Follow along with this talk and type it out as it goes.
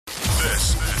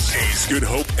Good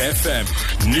Hope FM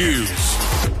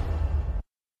News.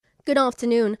 Good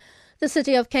afternoon. The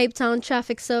City of Cape Town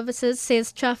Traffic Services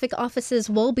says traffic officers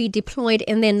will be deployed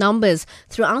in their numbers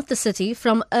throughout the city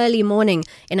from early morning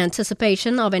in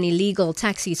anticipation of an illegal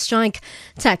taxi strike.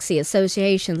 Taxi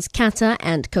associations CATA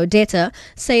and CODETA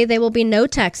say there will be no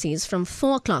taxis from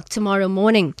 4 o'clock tomorrow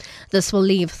morning. This will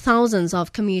leave thousands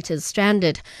of commuters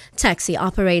stranded. Taxi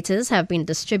operators have been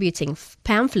distributing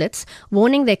pamphlets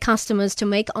warning their customers to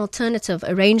make alternative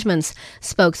arrangements.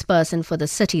 Spokesperson for the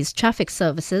city's traffic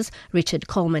services, Richard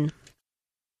Coleman.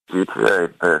 Due to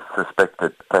the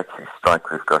suspected taxi strike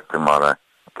we've got tomorrow,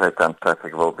 Cape Town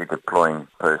Traffic will be deploying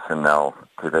personnel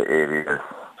to the areas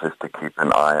just to keep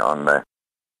an eye on that.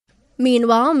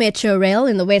 Meanwhile, Metro Rail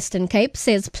in the Western Cape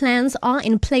says plans are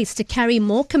in place to carry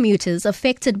more commuters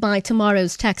affected by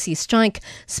tomorrow's taxi strike.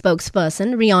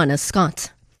 Spokesperson Rihanna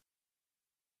Scott.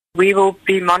 We will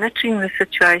be monitoring the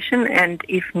situation, and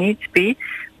if needs be,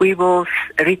 we will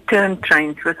return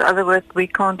trains. With other words, we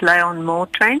can't lay on more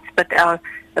trains, but our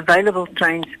available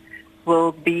trains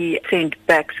will be sent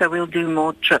back, so we'll do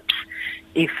more trips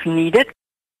if needed.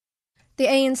 The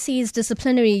ANC's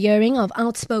disciplinary hearing of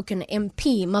outspoken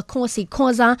MP Makosi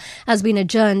Khoza has been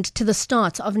adjourned to the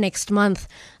start of next month.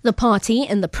 The party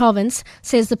in the province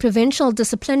says the Provincial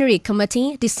Disciplinary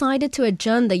Committee decided to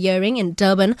adjourn the hearing in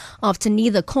Durban after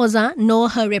neither Khoza nor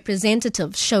her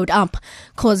representatives showed up.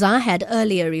 Khoza had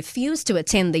earlier refused to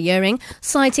attend the hearing,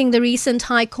 citing the recent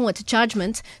High Court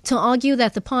judgment to argue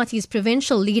that the party's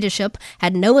provincial leadership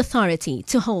had no authority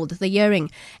to hold the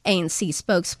hearing. ANC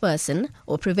spokesperson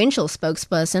or provincial spokesperson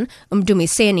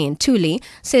Mdumiseni Ntuli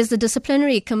says the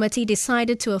disciplinary committee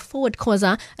decided to afford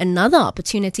Khoza another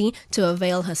opportunity to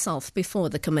avail herself before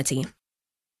the committee.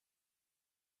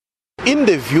 In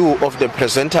the view of the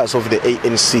presenters of the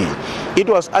ANC, it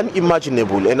was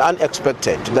unimaginable and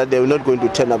unexpected that they were not going to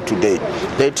turn up today.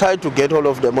 They tried to get all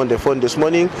of them on the phone this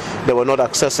morning. They were not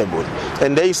accessible.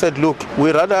 And they said, look,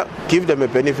 we rather give them a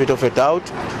benefit of a doubt,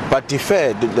 but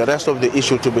defer the rest of the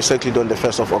issue to be settled on the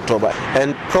 1st of October.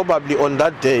 And probably on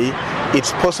that day,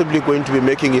 it's possibly going to be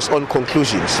making its own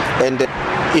conclusions and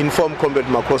inform Comrade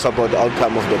Makosi about the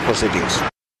outcome of the proceedings.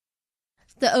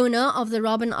 The owner of the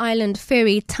Robben Island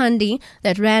ferry, Thandi,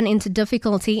 that ran into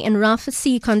difficulty in rough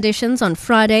sea conditions on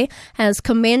Friday, has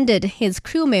commended his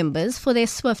crew members for their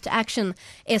swift action.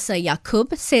 Essa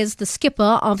Yakub says the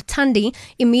skipper of Thandi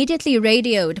immediately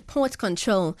radioed port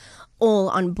control. All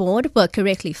on board were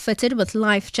correctly fitted with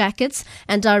life jackets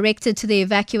and directed to the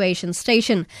evacuation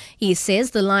station. He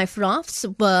says the life rafts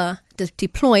were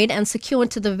deployed and secured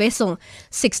to the vessel.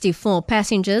 64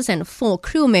 passengers and 4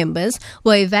 crew members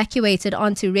were evacuated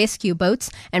onto rescue boats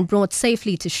and brought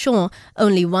safely to shore.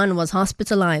 Only one was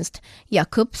hospitalized.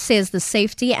 Yakub says the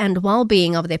safety and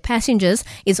well-being of their passengers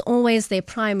is always their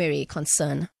primary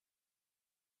concern.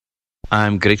 I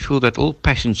am grateful that all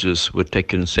passengers were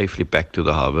taken safely back to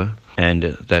the harbour and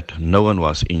that no one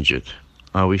was injured.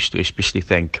 I wish to especially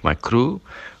thank my crew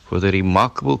for their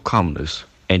remarkable calmness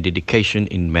and dedication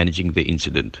in managing the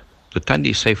incident. The Thandi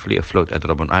is safely afloat at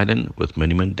Robben Island with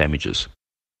minimum damages.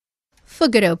 For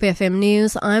Good Hope FM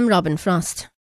News, I'm Robin Frost.